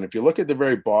focusing on? If you look at the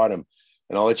very bottom,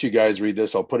 and I'll let you guys read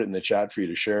this, I'll put it in the chat for you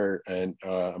to share and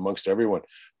amongst everyone.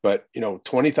 But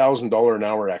 $20,000 an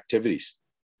hour activities,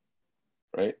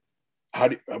 right?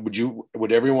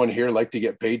 Would everyone here like to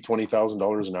get paid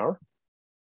 $20,000 an hour?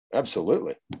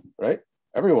 Absolutely, right?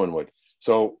 Everyone would.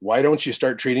 So why don't you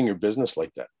start treating your business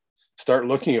like that? Start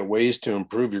looking at ways to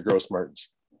improve your gross margins.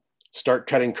 Start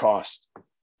cutting costs.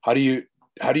 How do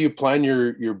you plan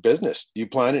your business? Do you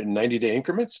plan it in 90-day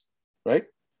increments, right?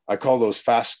 I call those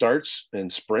fast starts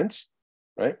and sprints,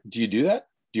 right? Do you do that?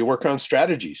 Do you work on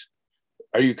strategies?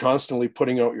 Are you constantly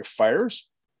putting out your fires?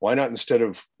 Why not, instead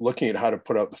of looking at how to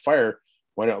put out the fire,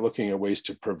 why not looking at ways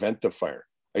to prevent the fire?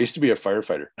 I used to be a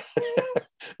firefighter.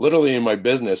 Literally in my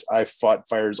business, I fought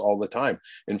fires all the time.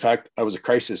 In fact, I was a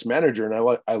crisis manager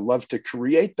and I love to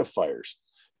create the fires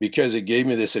because it gave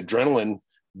me this adrenaline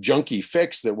junkie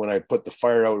fix that when I put the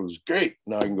fire out, it was great.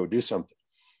 Now I can go do something.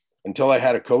 Until I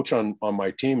had a coach on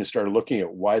my team and started looking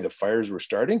at why the fires were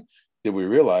starting, did we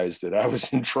realize that I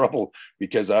was in trouble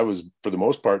because I was, for the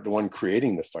most part, the one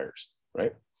creating the fires,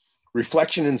 right?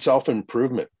 Reflection and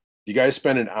self-improvement. You guys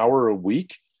spend an hour a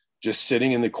week just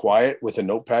sitting in the quiet with a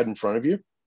notepad in front of you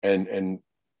and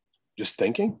just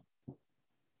thinking?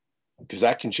 Because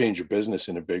that can change your business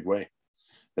in a big way.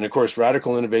 And of course,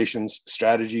 radical innovations,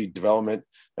 strategy, development,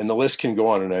 and the list can go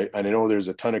on. And I know there's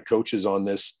a ton of coaches on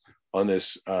this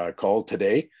call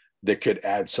today that could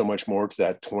add so much more to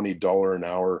that $20 an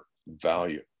hour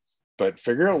value. But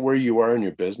figure out where you are in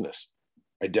your business.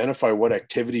 Identify what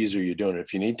activities are you doing.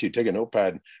 If you need to, take a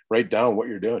notepad, write down what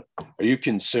you're doing. Are you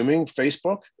consuming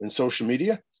Facebook and social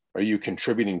media? Are you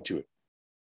contributing to it,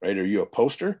 right? Are you a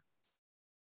poster,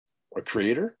 a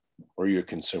creator, or are you a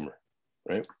consumer,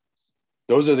 right?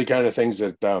 Those are the kind of things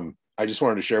that I just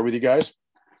wanted to share with you guys,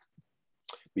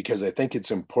 because I think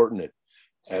it's important that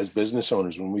as business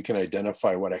owners, when we can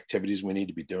identify what activities we need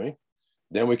to be doing,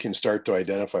 then we can start to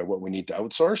identify what we need to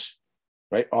outsource,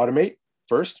 right? Automate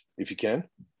first, if you can,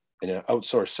 and then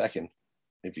outsource second,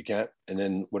 if you can't, and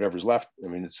then whatever's left, I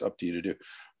mean, it's up to you to do.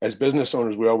 As business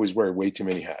owners, we always wear way too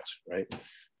many hats, right?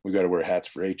 We got to wear hats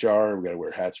for HR, we got to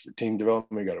wear hats for team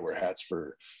development, we got to wear hats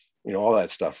for, you know, all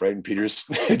that stuff, right? And Peter's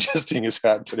adjusting his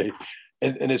hat today,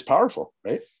 and it's powerful,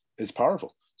 right? It's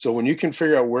powerful. So when you can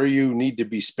figure out where you need to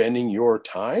be spending your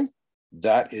time,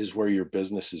 that is where your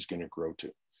business is going to grow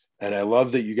to. And I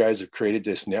love that you guys have created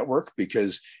this network,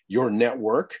 because your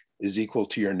network is equal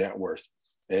to your net worth.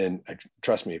 And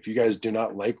trust me, if you guys do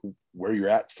not like where you're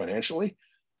at financially,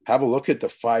 have a look at the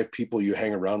 5 people you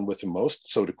hang around with the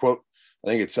most. So to quote, I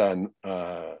think it's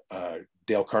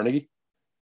Dale Carnegie,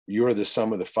 you are the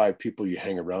sum of the 5 people you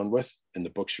hang around with and the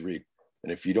books you read.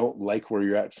 And if you don't like where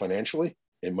you're at financially,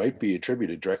 it might be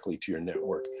attributed directly to your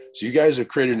network. So you guys have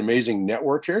created an amazing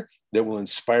network here that will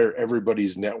inspire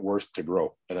everybody's net worth to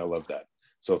grow. And I love that.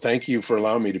 So thank you for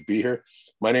allowing me to be here.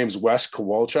 My name is Wes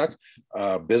Kowalchuk,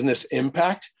 Business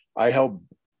Impact. I help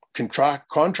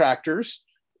contractors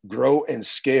grow and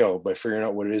scale by figuring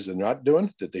out what it is they're not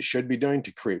doing that they should be doing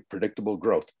to create predictable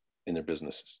growth in their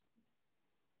businesses.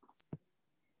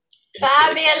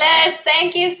 Fabulous.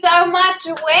 Thank you so much,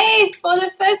 Wes, for the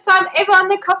first time ever on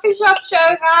the coffee shop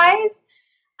show, guys.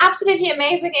 Absolutely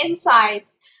amazing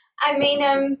insights. I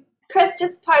mean, Chris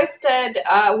just posted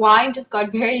wine just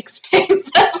got very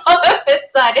expensive all of a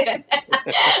sudden. And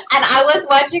I was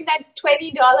watching that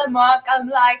 $20 mark. I'm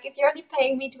like, if you're only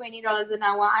paying me $20 an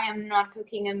hour, I am not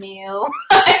cooking a meal.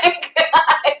 I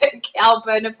don't care. I'll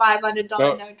burn a $500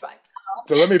 note right now.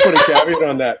 So let me put a caveat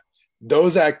on that.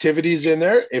 Those activities in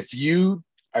there, if you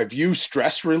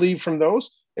stress relieve from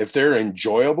those, if they're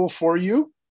enjoyable for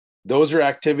you, those are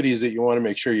activities that you want to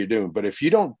make sure you're doing. But if you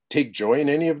don't take joy in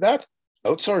any of that,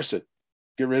 outsource it,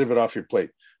 get rid of it off your plate.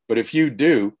 But if you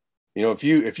do, you know,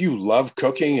 if you love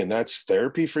cooking and that's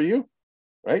therapy for you,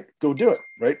 right, go do it.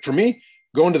 Right. For me,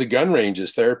 going to the gun range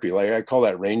is therapy. Like I call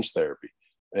that range therapy.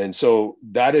 And so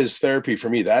that is therapy for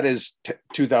me. That is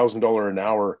 $2,000 an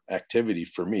hour activity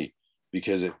for me,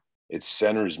 because it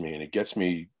centers me and it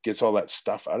gets all that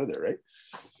stuff out of there. Right.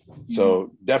 Mm-hmm.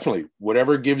 So definitely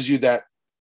whatever gives you that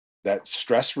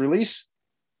stress release,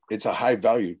 it's a high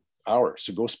value hour.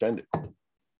 So go spend it.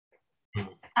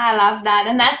 I love that.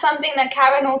 And that's something that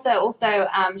Karen also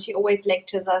she always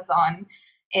lectures us on,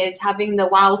 is having the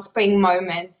wellspring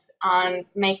moments on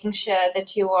making sure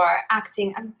that you are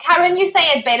acting. Karen, you say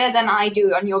it better than I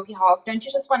do on your behalf. Don't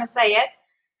you just want to say it?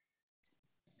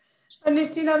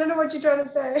 Ernestine, I don't know what you're trying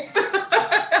to say.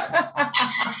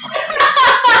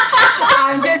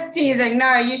 I'm just teasing.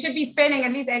 No, you should be spending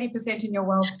at least 80% in your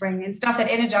wellspring and stuff that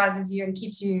energizes you and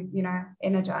keeps you,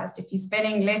 energized. If you're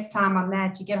spending less time on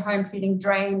that, you get home feeling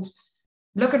drained.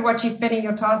 Look at what you're spending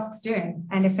your tasks doing.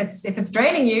 And if it's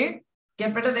draining you,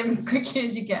 get rid of them as quickly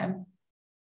as you can.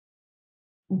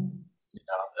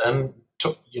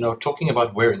 Talking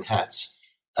about wearing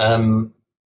hats,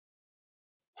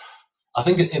 I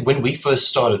think when we first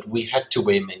started, we had to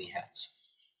wear many hats.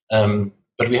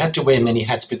 But we had to wear many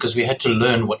hats because we had to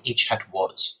learn what each hat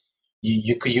was.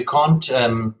 You can't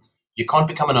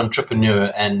become an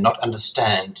entrepreneur and not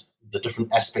understand the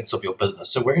different aspects of your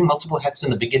business. So wearing multiple hats in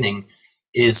the beginning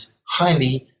is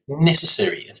highly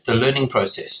necessary. It's the learning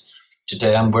process.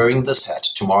 Today I'm wearing this hat.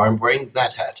 Tomorrow I'm wearing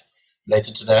that hat.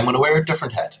 Later today I'm going to wear a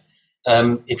different hat.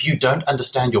 If you don't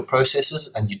understand your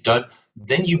processes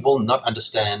then you will not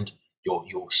understand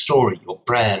your story, your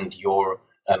brand, your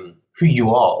who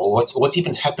you are, or what's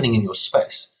even happening in your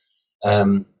space.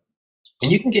 And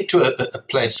you can get to a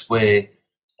place where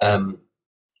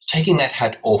taking that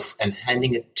hat off and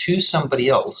handing it to somebody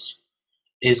else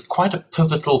is quite a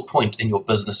pivotal point in your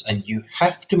business, and you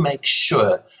have to make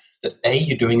sure that A,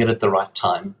 you're doing it at the right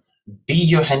time, B,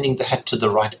 you're handing the hat to the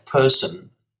right person.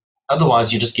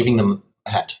 Otherwise, you're just giving them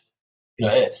a hat.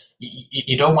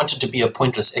 You don't want it to be a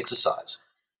pointless exercise.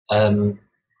 And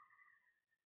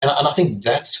I think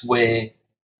that's where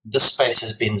this space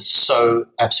has been so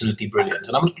absolutely brilliant.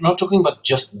 And I'm not talking about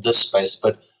just this space,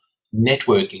 but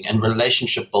networking and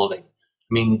relationship building. I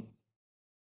mean,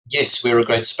 yes, we're a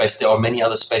great space. There are many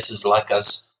other spaces like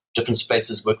us. Different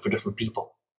spaces work for different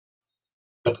people.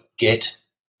 But get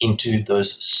into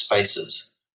those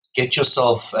spaces. Get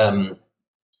yourself,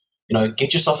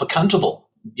 get yourself accountable.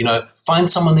 Find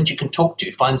someone that you can talk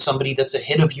to. Find somebody that's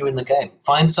ahead of you in the game.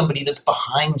 Find somebody that's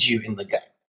behind you in the game.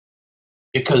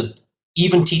 Because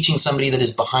even teaching somebody that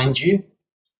is behind you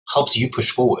helps you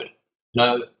push forward.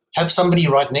 Have somebody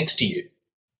right next to you.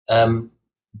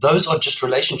 Those are just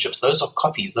relationships. Those are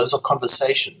coffees. Those are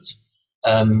conversations.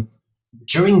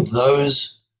 During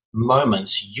those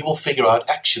moments, you will figure out,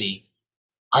 actually,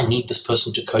 I need this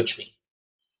person to coach me.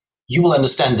 You will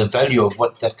understand the value of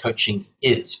what that coaching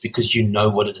is because you know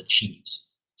what it achieves.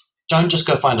 Don't just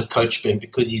go find a coach, Ben,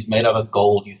 because he's made out of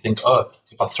gold. You think, oh,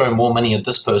 if I throw more money at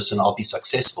this person, I'll be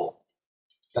successful.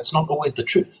 That's not always the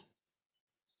truth.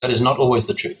 That is not always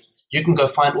the truth. You can go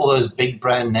find all those big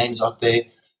brand names out there,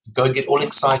 go get all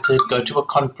excited, go to a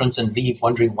conference and leave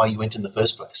wondering why you went in the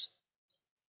first place.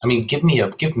 I mean, give me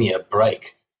a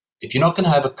break. If you're not going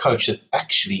to have a coach that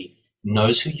actually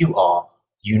knows who you are,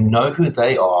 you know who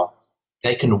they are,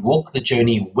 they can walk the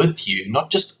journey with you, not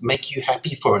just make you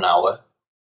happy for an hour.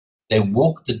 They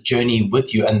walk the journey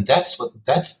with you, and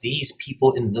that's these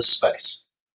people in this space.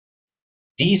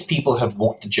 These people have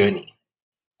walked the journey.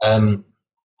 I'm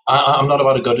not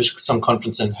about to go to some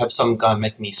conference and have some guy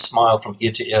make me smile from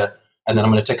ear to ear, and then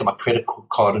I'm going to take out my credit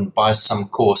card and buy some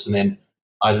course, and then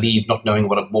I leave not knowing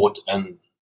what I've bought and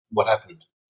what happened.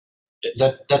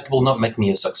 That will not make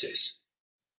me a success.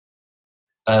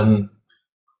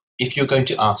 If you're going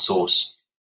to outsource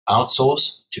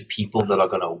to people that are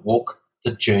going to walk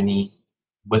the journey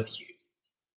with you.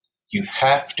 You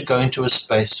have to go into a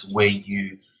space where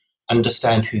you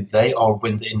understand who they are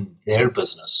within their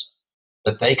business,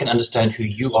 that they can understand who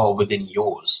you are within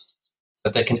yours,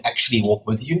 that they can actually walk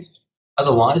with you.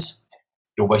 Otherwise,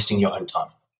 you're wasting your own time.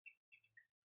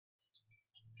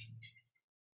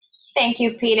 Thank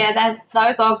you, Peter.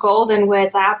 Those are golden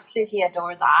words. I absolutely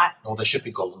adore that. Oh, they should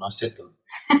be golden. I said them.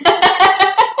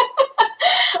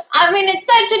 I mean, it's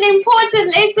such an important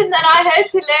lesson that I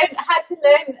had to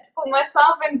learn for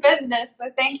myself in business. So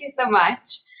thank you so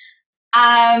much.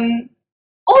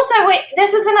 Also, wait,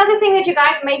 this is another thing that you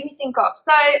guys made me think of.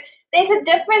 So there's a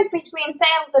difference between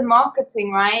sales and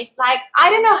marketing, right? Like, I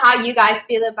don't know how you guys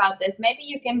feel about this. Maybe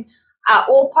you can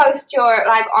all post your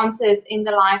answers in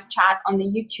the live chat on the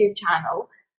YouTube channel,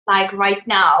 right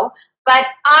now. But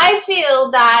I feel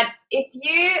that if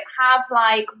you have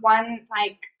one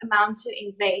amount to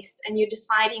invest and you're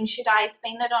deciding, should I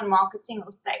spend it on marketing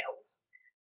or sales?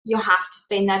 You have to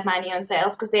spend that money on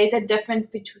sales because there's a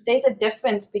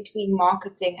difference between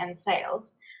marketing and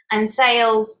sales. And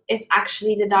sales is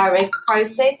actually the direct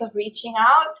process of reaching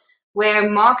out, where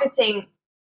marketing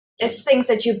is things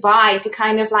that you buy to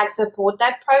kind of support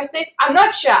that process. I'm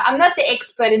not sure. I'm not the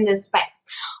expert in this space.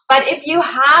 But if you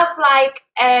have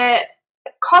a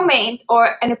comment or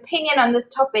an opinion on this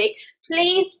topic,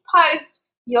 please post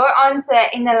your answer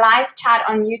in the live chat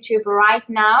on YouTube right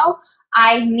now.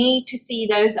 I need to see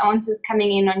those answers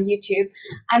coming in on YouTube.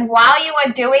 And while you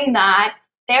are doing that,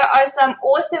 there are some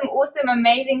awesome,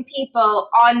 amazing people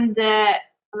on the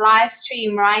live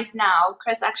stream right now.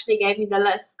 Chris actually gave me the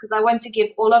list because I want to give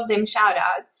all of them shout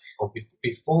outs. Well,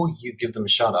 before you give them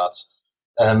shout outs,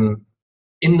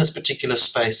 in this particular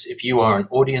space, if you are an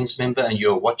audience member and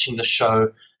you're watching the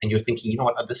show and you're thinking, you know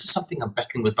what, this is something I'm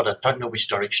battling with, but I don't know which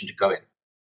direction to go in.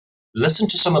 Listen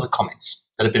to some of the comments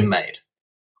that have been made.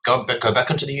 Go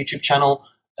back onto the YouTube channel,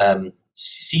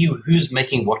 see who's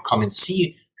making what comments,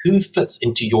 see who fits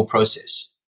into your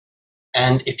process.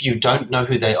 And if you don't know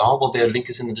who they are, well, their link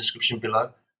is in the description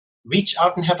below. Reach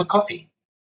out and have a coffee.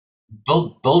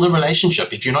 Build a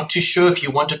relationship. If you're not too sure if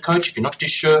you want a coach, if you're not too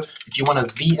sure if you want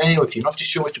a VA, or if you're not too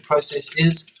sure what your process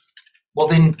is, well,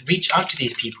 then reach out to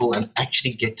these people and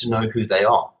actually get to know who they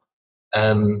are.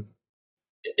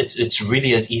 It's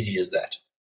really as easy as that.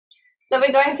 So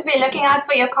we're going to be looking out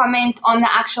for your comments on the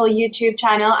actual YouTube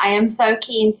channel. I am so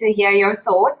keen to hear your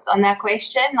thoughts on that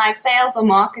question, like sales or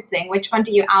marketing. Which one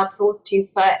do you outsource to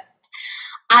first?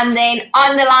 And then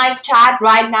on the live chat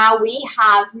right now, we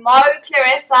have Mo,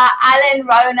 Clarissa, Alan,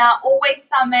 Rona, Always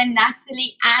Summon,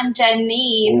 Natalie, and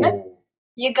Janine. Ooh.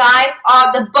 You guys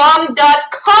are the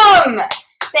bomb.com.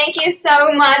 Thank you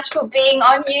so much for being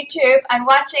on YouTube and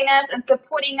watching us and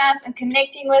supporting us and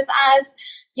connecting with us.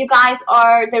 You guys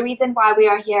are the reason why we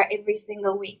are here every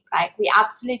single week. We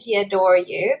absolutely adore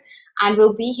you. And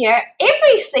we'll be here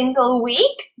every single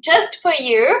week just for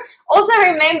you. Also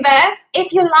remember,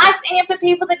 if you liked any of the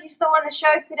people that you saw on the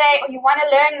show today, or you want to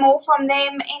learn more from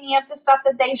them, any of the stuff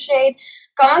that they shared,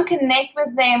 go and connect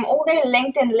with them. All their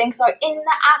LinkedIn links are in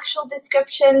the actual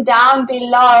description down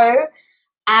below.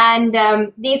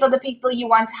 And these are the people you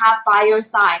want to have by your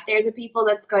side. They're the people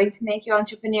that's going to make your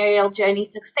entrepreneurial journey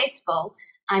successful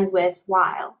and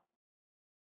worthwhile.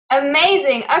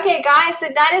 Amazing. Okay, guys, so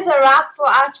that is a wrap for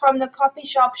us from the Coffee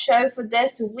Shop Show for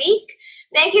this week.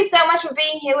 Thank you so much for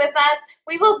being here with us.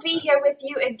 We will be here with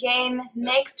you again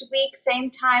next week, same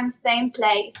time, same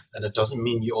place. And it doesn't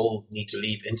mean you all need to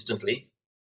leave instantly.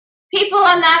 People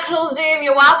on Natural Zoom,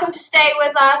 you're welcome to stay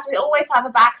with us. We always have a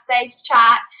backstage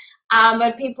chat.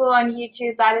 But people on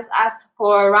YouTube, that is us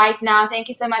for right now. Thank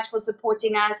you so much for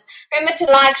supporting us. Remember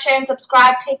to like, share, and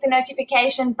subscribe. Click the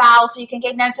notification bell so you can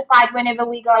get notified whenever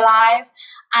we go live.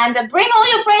 And bring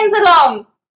all your friends along.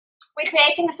 We're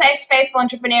creating a safe space for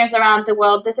entrepreneurs around the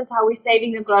world. This is how we're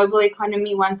saving the global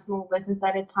economy one small business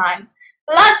at a time.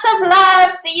 Lots of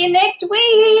love. See you next week.